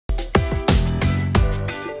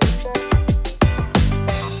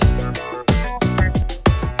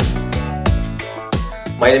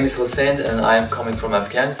My name is Husain and I am coming from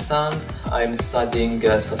Afghanistan. I am studying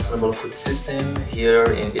sustainable food system here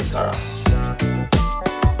in Isara.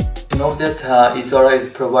 You know that Isara is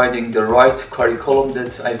providing the right curriculum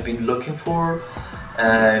that I've been looking for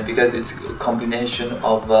because it's a combination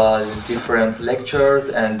of different lectures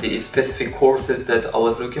and the specific courses that I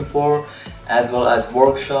was looking for, as well as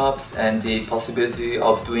workshops and the possibility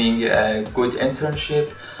of doing a good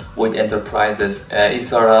internship with enterprises.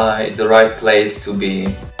 Isara is the right place to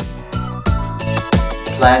be.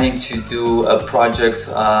 Planning to do a project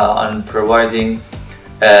on providing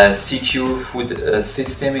a secure food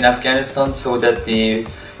system in Afghanistan so that the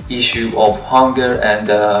issue of hunger and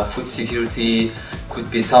food security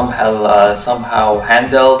could be somehow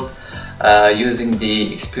handled using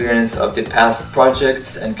the experience of the past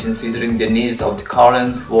projects and considering the needs of the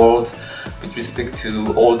current world with respect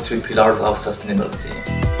to all three pillars of sustainability.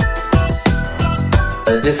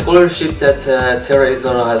 The scholarship that Terra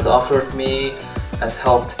Isara has offered me has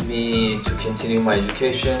helped me to continue my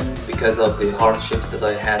education because of the hardships that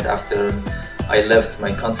I had after I left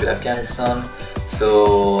my country, Afghanistan.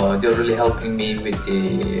 So they're really helping me with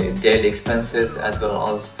the daily expenses as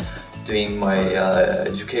well as doing my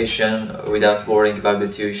education without worrying about the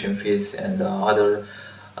tuition fees and other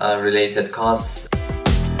related costs.